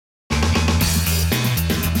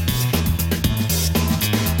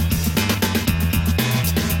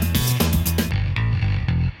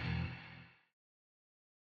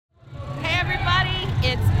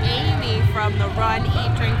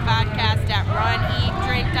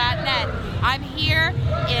I'm here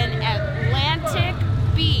in Atlantic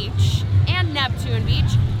Beach and Neptune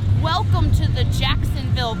Beach. Welcome to the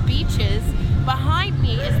Jacksonville beaches. Behind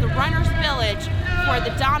me is the Runners Village for the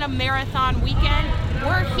Donna Marathon weekend.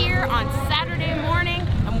 We're here on Saturday morning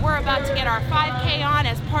and we're about to get our 5K on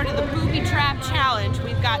as part of the Booby Trap Challenge.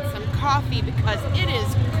 We've got some coffee because it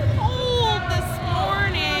is cold this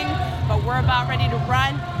morning, but we're about ready to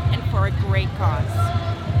run and for a great cause.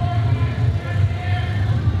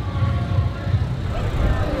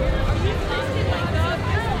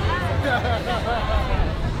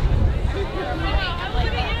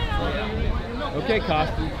 Okay,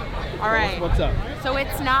 Costi. All right. What's up? So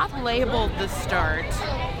it's not labeled the start,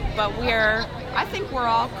 but I think we're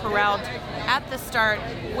all corralled at the start,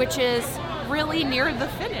 which is really near the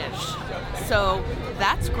finish. So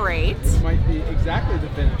that's great. Might be exactly the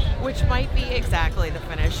finish. Which might be exactly the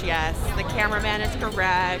finish, yes. The cameraman is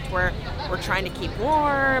correct. We're trying to keep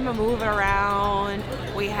warm, moving around.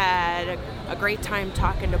 We had a great time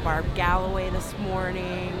talking to Barb Galloway this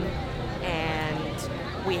morning, and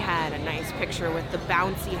we had a nice picture with the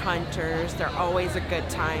bouncy hunters. They're always a good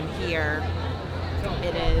time here.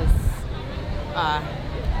 It is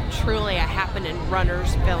truly a happening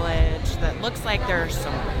Runners Village that looks like there's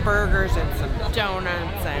some burgers and some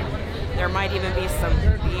donuts, and there might even be some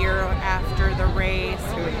beer after the race,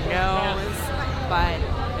 who knows, but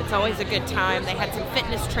it's always a good time. They had some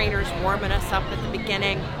fitness trainers warming us up at the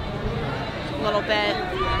beginning a little bit,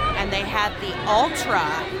 and they had the Ultra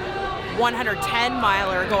 110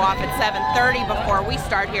 miler go off at 7:30 before we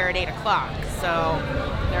start here at 8 o'clock. So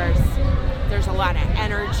there's a lot of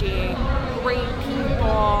energy, great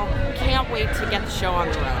people. Can't wait to get the show on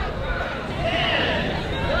the road.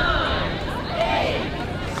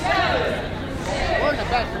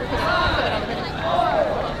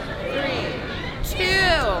 3, 2,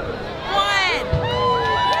 1.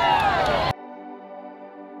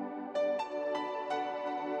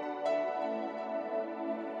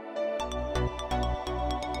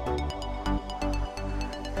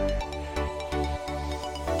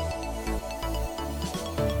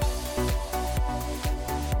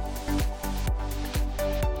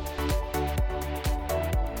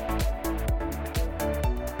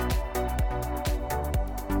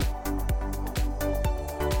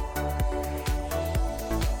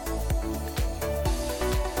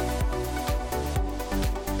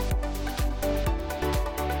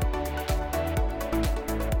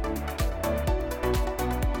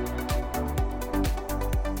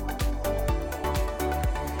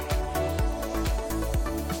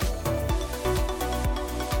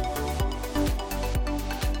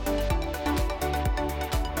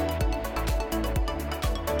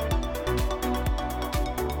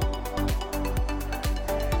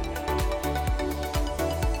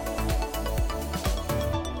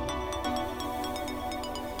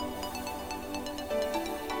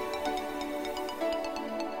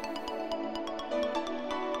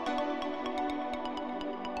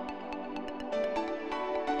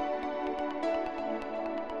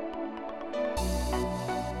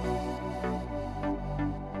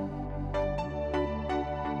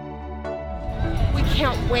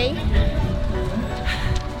 Can't wait.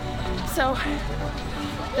 So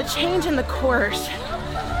the change in the course,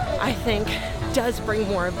 I think, does bring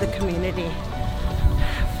more of the community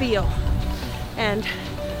feel, and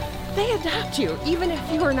they adopt you even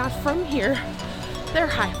if you are not from here. They're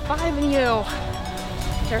high-fiving you,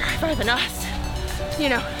 they're high-fiving us, you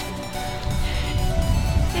know,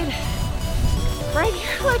 and right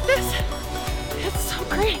here like this, it's so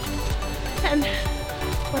great. And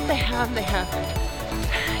what they have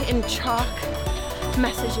in chalk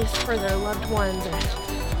messages for their loved ones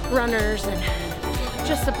and runners and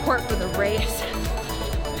just support for the race.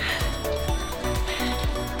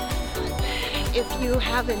 If you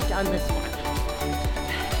haven't done this one,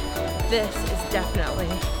 this is definitely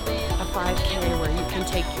a 5K where you can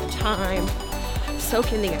take your time,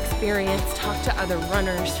 soak in the experience, talk to other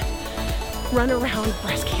runners, run around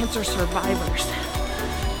breast cancer survivors,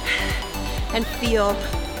 and feel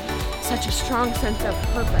such a strong sense of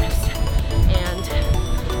purpose and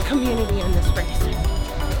community in this race.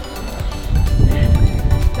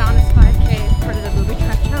 Donna's 5K, part of the Booby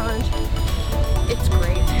Trap Challenge. It's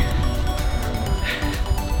great.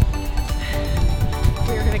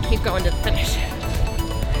 We're gonna keep going to the finish.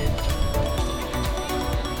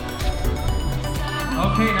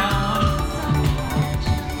 Okay, now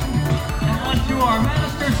on to our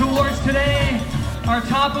Masters Awards today. Our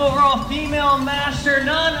top overall female master,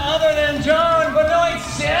 none other than Joan Benoit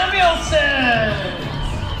Samuelson.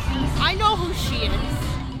 I know who she is.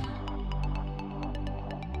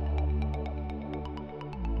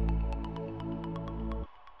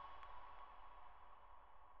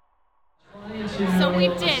 So we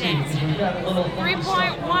did it.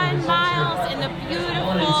 3.1 miles in the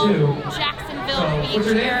beautiful Jacksonville beach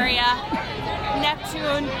area,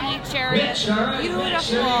 Neptune beach area,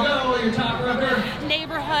 beautiful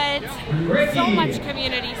neighborhoods, so much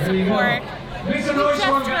community support. We just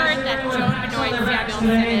heard that Joan Benoit Samuelson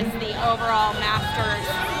is the overall Masters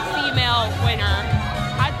female winner.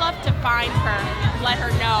 I'd love to find her, let her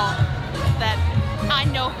know that I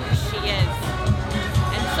know who she is,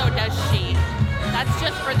 and so does she. That's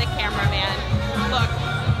just for the cameraman. Look,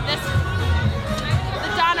 the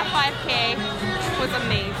Donna 5K was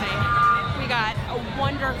amazing. We got a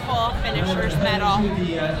wonderful finisher's medal.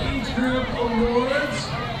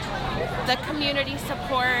 The community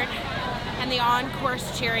support and the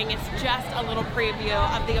on-course cheering is just a little preview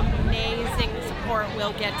of the amazing support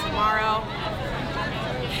we'll get tomorrow.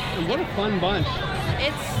 And what a fun bunch.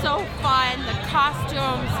 It's so fun. The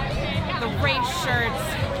costumes, the race shirts,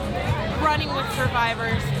 running with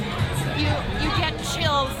survivors. You get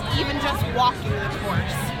chills even just walking the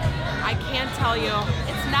course. I can't tell you,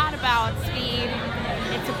 it's not about speed,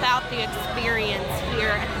 it's about the experience here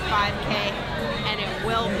at the 5K, and it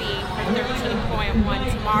will be for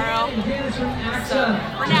 13.1 tomorrow. So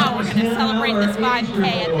for now, we're going to celebrate this 5K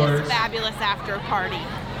at this fabulous after party.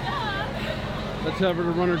 Let's head over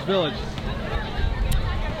to Runners Village.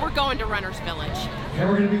 We're going to Runners Village. And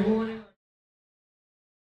we're going to be warning.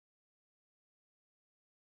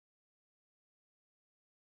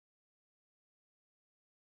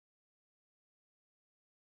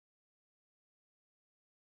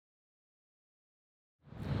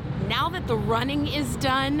 Now that the running is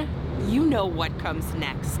done, you know what comes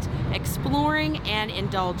next. Exploring and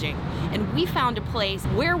indulging. And we found a place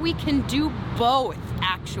where we can do both,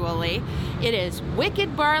 actually. It is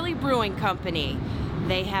Wicked Barley Brewing Company.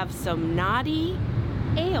 They have some naughty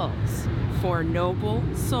ales for noble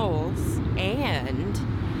souls, and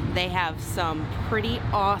they have some pretty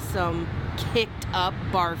awesome kicked up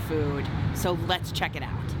bar food. So let's check it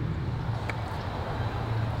out.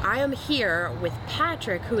 I am here with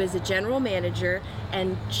Patrick, who is a general manager,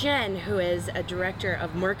 and Jen, who is a director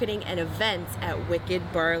of marketing and events at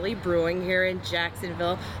Wicked Barley Brewing here in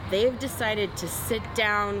Jacksonville. They've decided to sit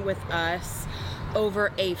down with us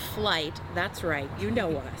over a flight. That's right, you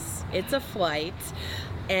know us. It's a flight.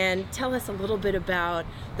 And tell us a little bit about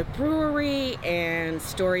the brewery and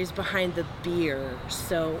stories behind the beer.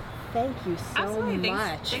 So thank you so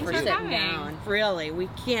much for sitting down. Really, we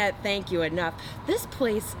can't thank you enough. This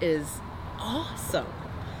place is awesome.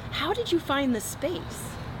 How did you find the space?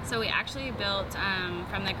 So we actually built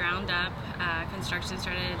from the ground up. Construction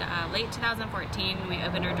started late 2014. We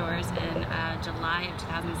opened our doors in July of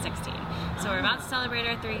 2016. So we're about to celebrate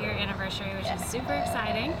our 3-year anniversary, which is super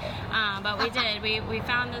exciting. But we did. We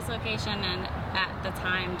found this location, and at the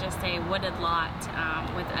time, just a wooded lot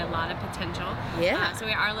with a lot of potential. Yeah. So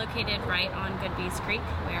we are located right on Good Bees Creek.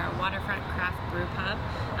 We are a waterfront craft brew pub.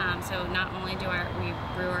 So not only do we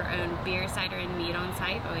brew our own beer, cider, and mead on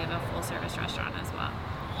site, but we have a full-service restaurant as well.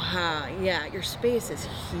 Wow, yeah, your space is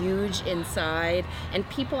huge inside, and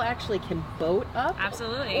people actually can boat up.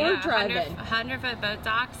 Absolutely, or yeah. drive in. 100-foot boat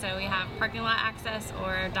dock, so we have parking lot access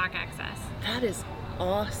or dock access. That is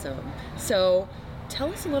awesome. So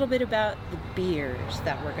tell us a little bit about the beers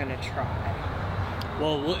that we're going to try.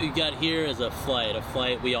 Well, what you got here is a flight. A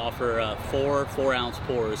flight, we offer 4 4-ounce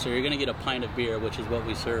pours, so you're going to get a pint of beer, which is what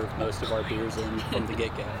we serve most of our beers in from the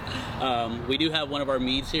get-go. We do have one of our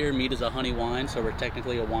meads here. Mead is a honey wine, so we're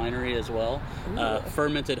technically a winery as well.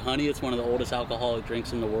 Fermented honey, it's one of the oldest alcoholic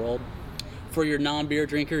drinks in the world. For your non-beer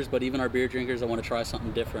drinkers, but even our beer drinkers that want to try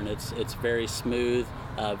something different, it's very smooth,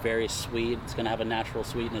 very sweet. It's going to have a natural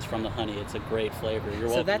sweetness from the honey. It's a great flavor. You're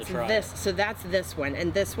welcome to try it. So that's this one,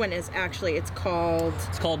 and this one is actually, it's called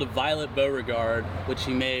the Violet Beauregard, which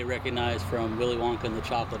you may recognize from Willy Wonka and the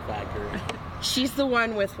Chocolate Factory. She's the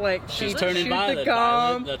one with she's turning violet.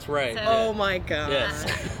 Gum. That's right. So, oh my god.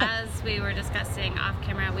 Yes. As we were discussing off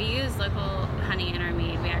camera, we use local honey in our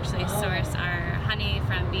mead. We actually source our honey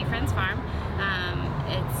from Bee Friends Farm.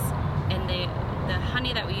 The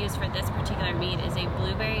honey that we use for this particular mead is a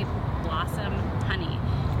blueberry blossom honey.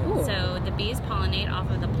 Ooh. So the bees pollinate off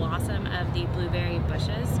of the blossom of the blueberry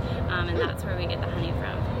bushes, and that's where we get the honey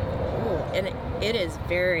from. Ooh, and it is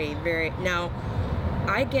very, very, now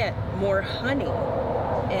I get more honey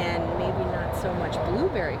and maybe not so much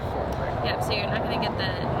blueberry forward. Yep, so you're not going to get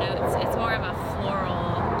the notes. It's more of a floral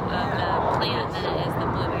of the plant than it is the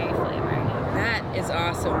blueberry flavor. That is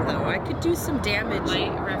awesome, though. I could do some damage.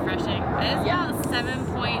 Light, refreshing. It's about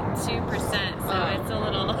 7.2%, so it's a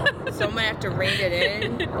little... So I'm gonna have to rein it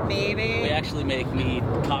in, maybe. We actually make mead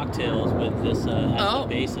cocktails with this as the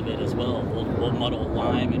base of it as well. We'll muddle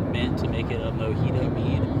lime and mint to make it a mojito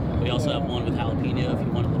mead. We also have one with jalapeno if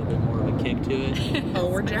you want a little bit more of a kick to it. Oh,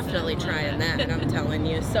 we're definitely trying that, I'm telling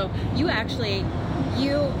you. So you have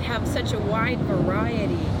such a wide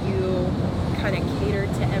variety. You kind of cater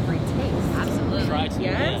to every taste. Absolutely. Try to,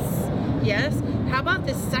 Yes. How about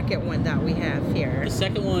this second one that we have here? The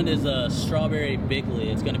second one is a strawberry bigley.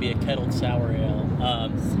 It's going to be a kettled sour ale.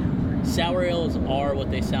 Sour ales are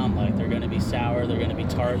what they sound like. They're going to be sour, they're going to be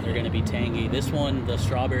tart, they're going to be tangy. This one, the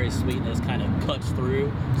strawberry sweetness kind of cuts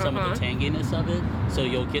through some of the tanginess of it. So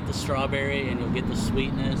you'll get the strawberry and you'll get the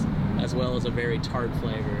sweetness as well as a very tart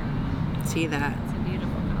flavor. See that? It's a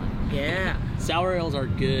beautiful color. Yeah. Sour ales are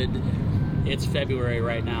good. It's February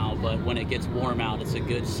right now, but when it gets warm out, it's a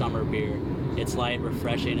good summer beer. It's light,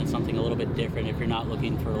 refreshing, and something a little bit different if you're not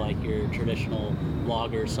looking for like your traditional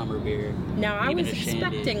lager summer beer. Now I Even was a shandy.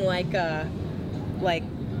 expecting like a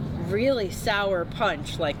really sour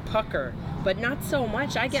punch, like pucker, but not so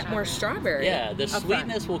much. I get more strawberry. Yeah, the up front.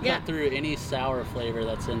 sweetness will cut through any sour flavor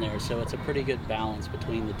that's in there, so it's a pretty good balance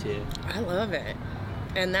between the two. I love it.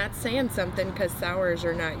 And that's saying something because sours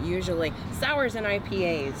and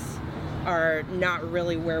IPAs are not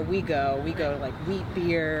really where we go. We go like wheat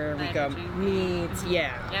beer, we go meads,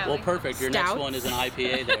 Well, perfect. Your next one is an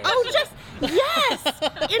IPA there. Yes!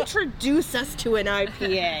 Introduce us to an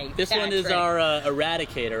IPA. This one is our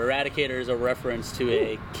Eradicator. Eradicator is a reference to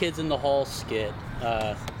a Kids in the Hall skit.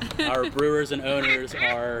 Our brewers and owners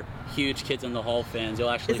are huge Kids in the Hall fans.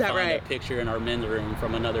 You'll actually find a picture in our men's room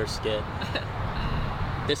from another skit.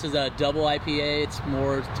 This is a double IPA. It's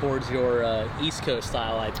more towards your East Coast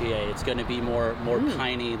style IPA. It's going to be more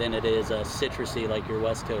piney than it is citrusy like your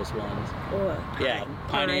West Coast ones.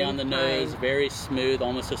 Piney on the nose, very smooth,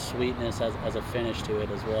 almost a sweetness as a finish to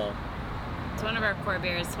it as well. It's one of our core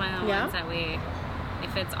beers. It's one of the ones that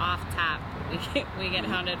if it's off tap, we get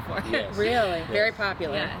hounded for. Yes. Really? Yes. Very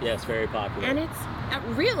popular. Yeah. Yes, very popular. And it's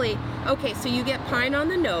really, okay, so you get pine on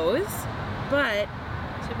the nose, but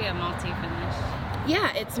It should be a malty finish.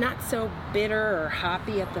 yeah, it's not so bitter or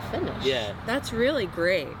hoppy at the finish. Yeah. That's really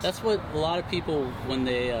great. That's what a lot of people, when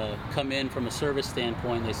they come in from a service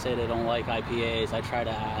standpoint, they say they don't like IPAs. I try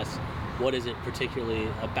to ask, what is it particularly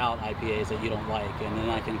about IPAs that you don't like? And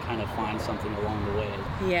then I can kind of find something along the way.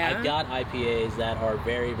 Yeah. I've got IPAs that are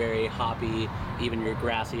very, very hoppy, even your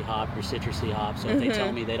grassy hop, your citrusy hop. So if they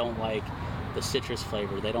tell me they don't like the citrus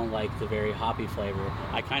flavor, they don't like the very hoppy flavor,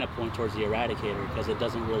 I kind of point towards the Eradicator because it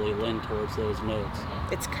doesn't really lend towards those notes.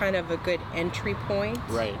 It's kind of a good entry point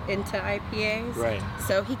into IPAs. Right.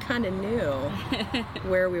 So he kind of knew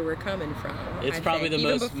where we were coming from. It's probably the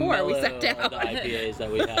even most before we mellow sat down. of the IPAs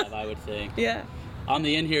that we have, I would think. Yeah. On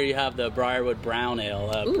the end here, you have the Briarwood Brown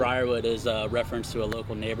Ale. Briarwood is a reference to a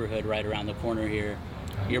local neighborhood right around the corner here.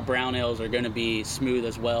 Your brown ales are going to be smooth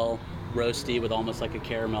as well, roasty with almost like a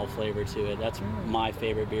caramel flavor to it. That's my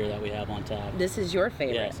favorite beer that we have on tap. This is your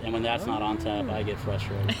favorite. Yes, and when that's not on tap, I get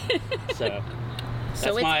frustrated.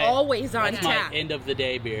 So it's always on that's tap. my end of the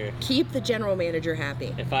day beer. Keep the general manager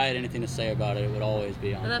happy. If I had anything to say about it, it would always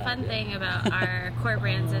be on tap. The fun thing about our core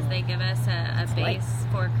brands is they give us a base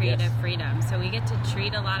for creative freedom. So we get to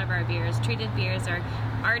treat a lot of our beers. Treated beers are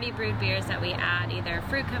already brewed beers that we add either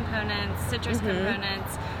fruit components, citrus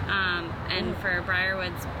components, and for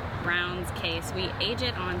Briarwood's Brown's case, we age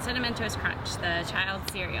it on Cinnamon Toast Crunch, the child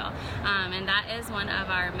cereal, and that is one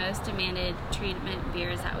of our most demanded treatment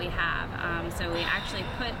beers that we have. So we actually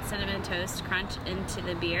put Cinnamon Toast Crunch into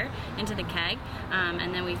the beer, into the keg,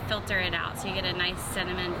 and then we filter it out, so you get a nice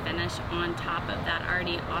cinnamon finish on top of that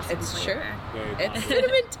already awesome flavor. It's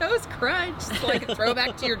Cinnamon Toast Crunch. It's like a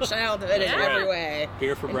throwback to your childhood in every way.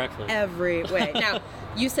 Beer for breakfast. Every way. Now,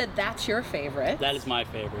 you said that's your favorite. That is my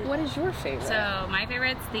favorite. What is your favorite? So my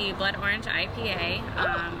favorite's the Blood Orange IPA.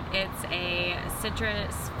 It's a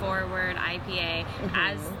citrus forward IPA.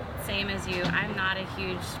 Same as you, I'm not a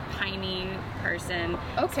huge piney person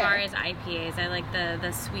as far as IPAs. I like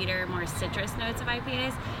the sweeter, more citrus notes of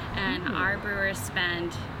IPAs. And our brewers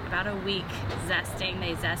spend about a week zesting.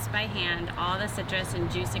 They zest by hand all the citrus and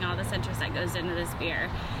juicing all the citrus that goes into this beer.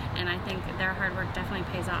 And I think their hard work definitely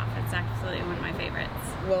pays off. It's absolutely one of my favorites.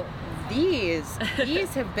 Well, these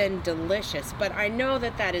have been delicious, but I know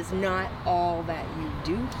that is not all that you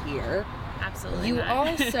do here. absolutely You not.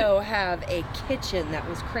 also have a kitchen that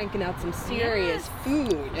was cranking out some serious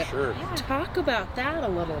food. Sure. Talk about that a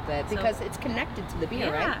little bit, because it's connected to the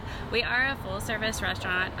beer, right? We are a full-service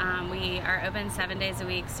restaurant. We are open 7 days a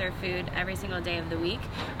week, serve food every single day of the week.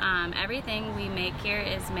 Everything we make here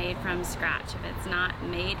is made from scratch. If it's not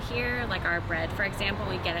made here, like our bread, for example,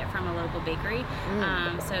 we get it from a local bakery.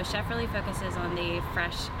 So Chef really focuses on the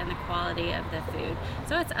fresh and the quality of the food.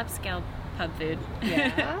 So it's upscale pub food.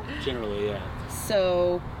 Yeah. Generally, yeah.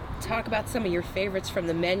 So talk about some of your favorites from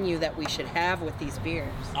the menu that we should have with these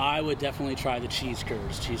beers. I would definitely try the cheese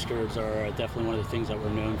curds. Cheese curds are definitely one of the things that we're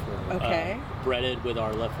known for. Okay. Breaded with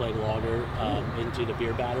our left leg lager into the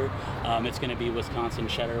beer batter. It's going to be Wisconsin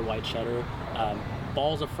cheddar, white cheddar,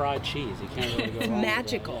 balls of fried cheese. You can't really go wrong with that.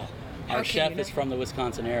 Magical. Our chef is from the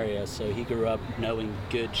Wisconsin area, so he grew up knowing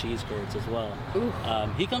good cheese curds as well.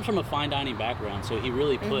 He comes from a fine dining background, so he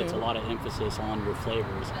really puts a lot of emphasis on your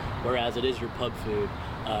flavors, whereas it is your pub food.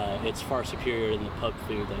 It's far superior than the pub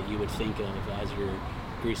food that you would think of as your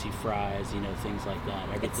greasy fries, you know, things like that.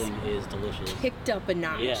 Everything is delicious. Picked up a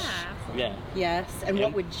notch. Yeah. Yes. And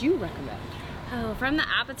what would you recommend? Oh, from the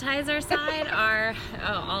appetizer side are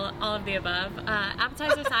all of the above.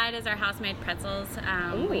 Appetizer side is our house-made pretzels.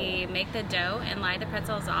 We make the dough and lie the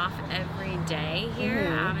pretzels off every day here,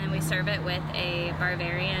 and we serve it with a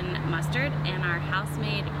Bavarian mustard and our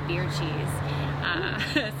house-made beer cheese.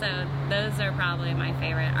 So those are probably my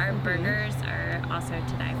favorite. Our burgers are also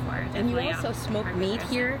to die for. And you Definitely also smoke meat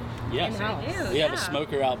here Yes. in-house. We have a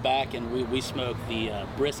smoker out back, and we smoke the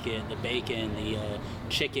brisket, the bacon, the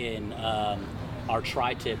chicken, our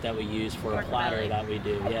tri-tip that we use for Pork a platter belly. that we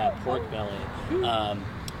do. Yeah, pork belly.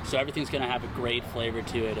 So everything's going to have a great flavor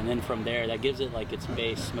to it, and then from there, that gives it like its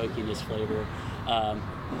base smokiness flavor.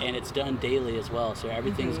 And it's done daily as well, so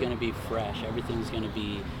everything's going to be fresh. Everything's going to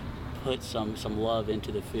be put some love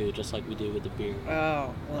into the food, just like we do with the beer.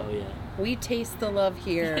 Oh, well, yeah. We taste the love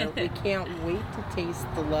here. We can't wait to taste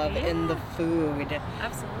the love in the food.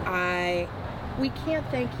 Absolutely. We can't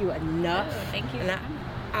thank you enough. Oh, thank you. And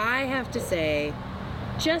I have to say,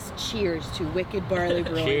 just cheers to Wicked Barley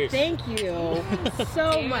Brewing. Cheers. Thank you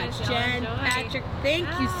so Cheers, much, y'all Jen, enjoy. Patrick. Thank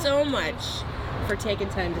you so much for taking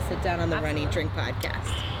time to sit down on the Run Eat Drink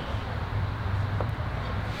podcast.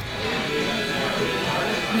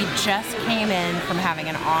 We just came in from having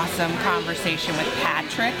an awesome conversation with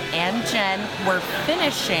Patrick and Jen. We're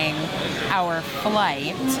finishing our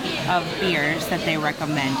flight of beers that they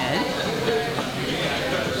recommended.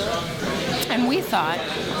 And we thought,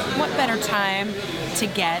 what better time to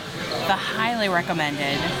get the highly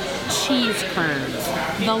recommended cheese curds.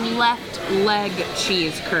 The left leg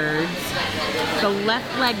cheese curds. The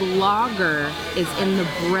left leg lager is in the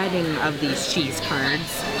breading of these cheese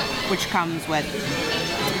curds, which comes with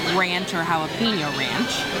ranch or jalapeno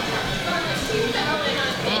ranch.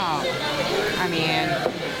 Oh, I mean,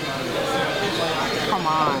 come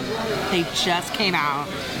on. They just came out.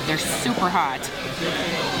 They're super hot.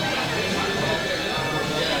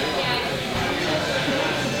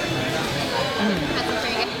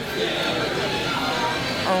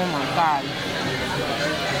 Oh my God.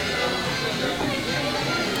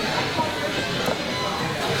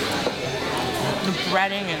 The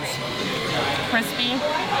breading is crispy.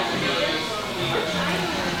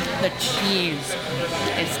 The cheese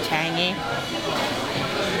is tangy.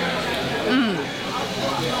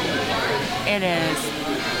 It is.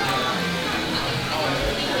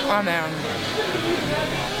 Oh man.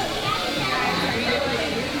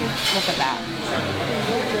 Look at that.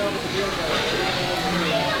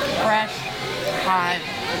 Fresh, hot,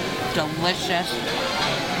 delicious.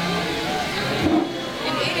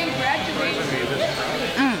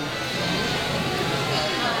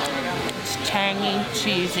 It's tangy,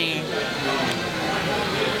 cheesy,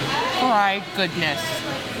 fried goodness.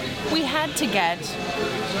 We had to get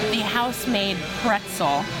the house-made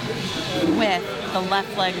pretzel with the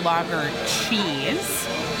left leg lager cheese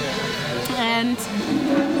and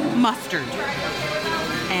mustard.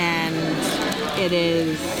 And it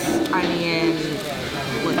is, I mean,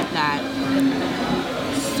 look at that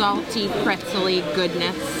salty, pretzel-y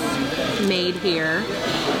goodness made here.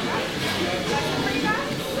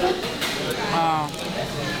 Oh.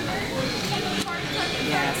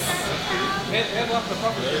 Yes.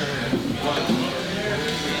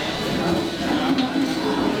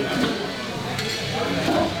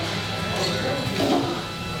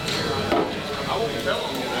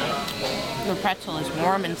 The pretzel is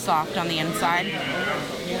warm and soft on the inside,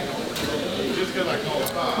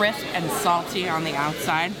 crisp and salty on the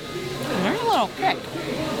outside, and there's a little kick.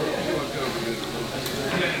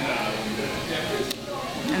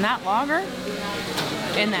 And And that lager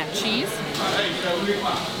and that cheese.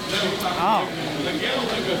 Oh.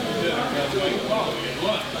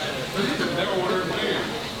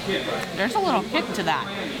 There's a little kick to that.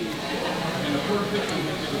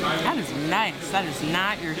 That is nice. That is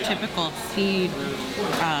not your typical seed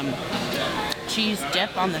cheese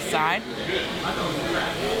dip on the side.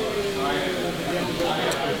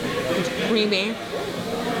 It's creamy.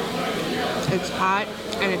 It's hot,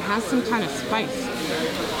 and it has some kind of spice.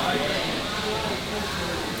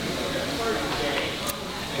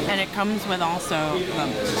 And it comes with also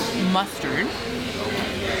mustard.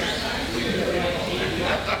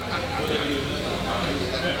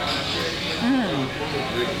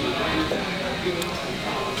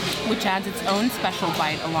 Which adds its own special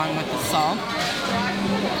bite along with the salt.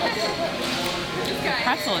 The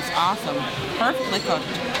pretzel is awesome. Perfectly cooked.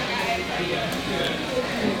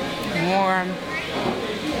 Warm.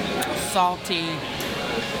 Salty.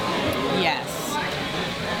 Yes.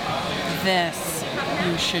 This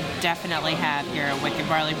you should definitely have here at Wicked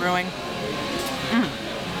Barley Brewing.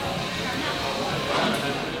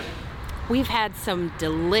 We've had some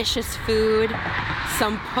delicious food,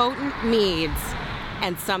 some potent meads,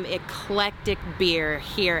 and some eclectic beer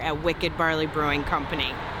here at Wicked Barley Brewing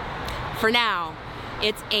Company. For now,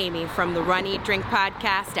 it's Amy from the Run Eat Drink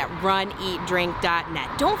podcast at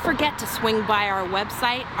runeatdrink.net. Don't forget to swing by our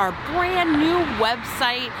website, our brand new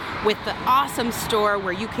website with the awesome store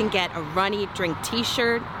where you can get a Run Eat Drink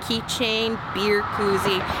t-shirt, keychain, beer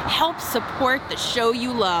koozie. Help support the show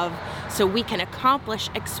you love so we can accomplish,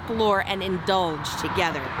 explore, and indulge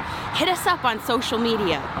together. Hit us up on social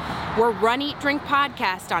media. We're Run Eat Drink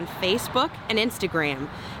Podcast on Facebook and Instagram,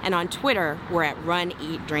 and on Twitter, we're at Run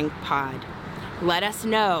Eat Drink Pod. Let us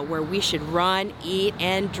know where we should run, eat,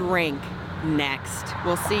 and drink next.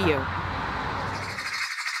 We'll see you.